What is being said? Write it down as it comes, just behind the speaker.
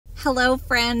Hello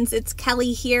friends, it's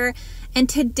Kelly here, and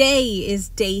today is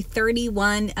day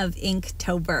 31 of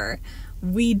Inktober.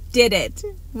 We did it.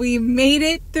 We made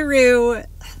it through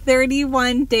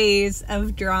 31 days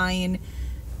of drawing.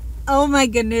 Oh my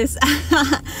goodness.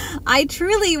 I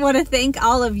truly want to thank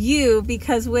all of you,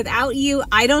 because without you,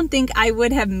 I don't think I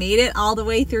would have made it all the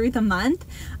way through the month.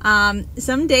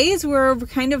 Some days were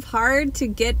kind of hard to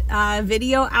get a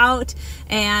video out,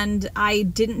 and I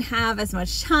didn't have as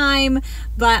much time,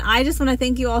 but I just want to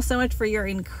thank you all so much for your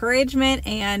encouragement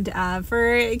and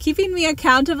for keeping me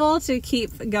accountable to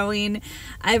keep going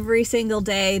every single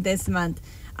day this month.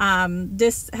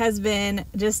 This has been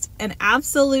just an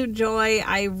absolute joy.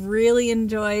 I really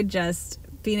enjoyed just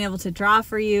being able to draw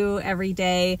for you every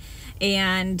day,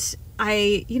 and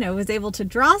I, was able to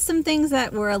draw some things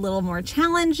that were a little more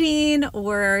challenging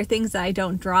or things that I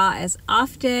don't draw as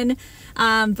often.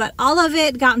 But all of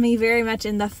it got me very much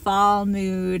in the fall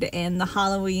mood and the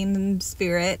Halloween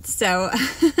spirit. So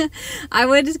I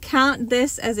would count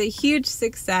this as a huge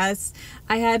success.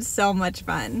 I had so much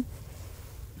fun.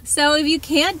 So if you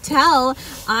can't tell,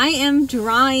 I am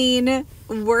drawing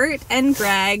Wirt and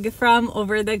Greg from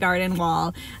Over the Garden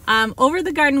Wall. Over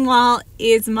the Garden Wall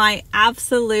is my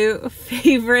absolute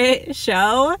favorite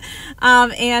show,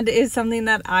 and is something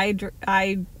that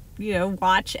I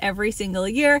watch every single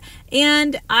year,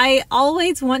 and I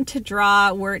always want to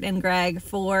draw Wirt and Greg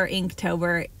for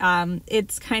Inktober.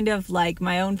 It's kind of like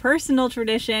my own personal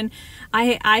tradition.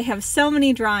 I have so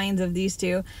many drawings of these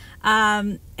two,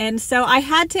 and so I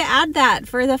had to add that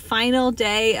for the final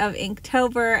day of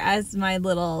Inktober as my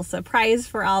little surprise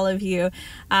for all of you.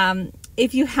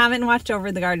 If you haven't watched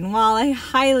Over the Garden Wall, I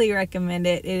highly recommend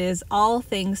it. It is all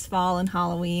things fall and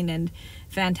Halloween and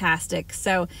fantastic.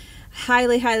 So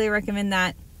highly recommend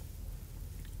that.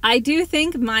 I do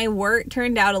think my Wirt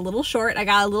turned out a little short. I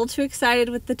got a little too excited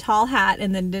with the tall hat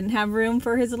and then didn't have room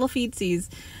for his little feetsies,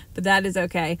 but that is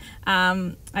okay.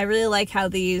 I really like how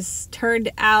these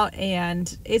turned out,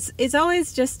 and it's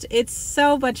always just, it's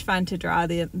so much fun to draw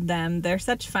them. They're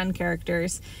such fun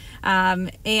characters,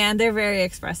 and they're very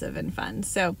expressive and fun.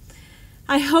 So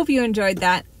I hope you enjoyed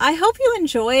that. I hope you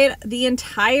enjoyed the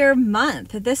entire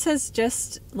month. This has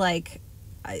just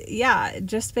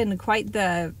just been quite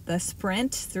the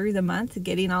sprint through the month,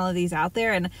 getting all of these out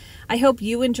there, and I hope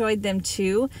you enjoyed them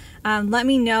too. Let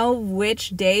me know which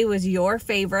day was your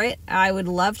favorite. I would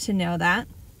love to know that,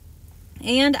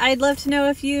 and I'd love to know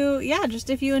if you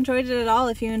enjoyed it at all,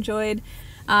 if you enjoyed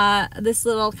this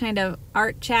little kind of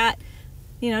art chat,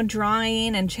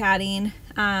 drawing and chatting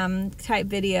type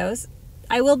videos.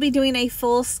 I will be doing a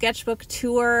full sketchbook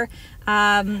tour,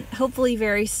 hopefully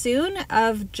very soon,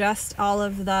 of just all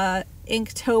of the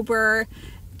Inktober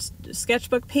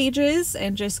sketchbook pages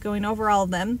and just going over all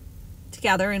of them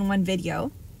together in one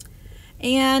video.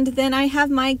 And then I have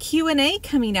my Q&A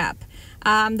coming up.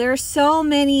 There are so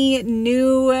many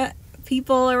new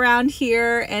people around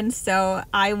here, and so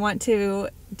I want to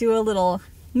do a little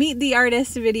Meet the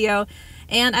Artist video,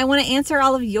 and I want to answer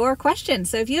all of your questions.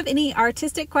 So if you have any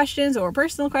artistic questions or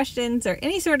personal questions or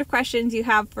any sort of questions you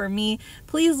have for me,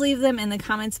 please leave them in the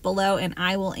comments below, and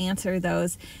I will answer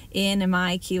those in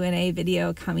my Q&A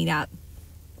video coming up.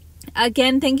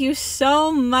 Again, thank you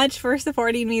so much for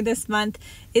supporting me this month.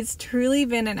 It's truly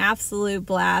been an absolute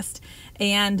blast,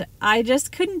 and I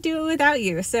just couldn't do it without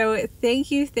you. So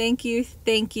thank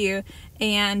you.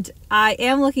 And I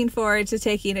am looking forward to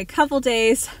taking a couple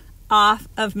days off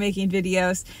of making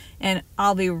videos, and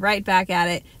I'll be right back at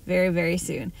it very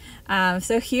soon.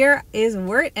 So here is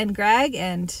Wirt and Greg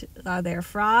and their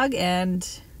frog and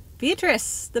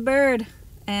Beatrice the bird,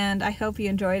 and I hope you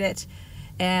enjoyed it,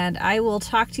 and I will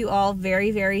talk to you all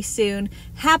very soon.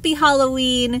 Happy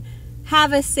Halloween,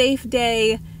 have a safe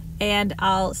day, and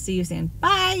I'll see you soon.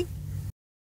 Bye.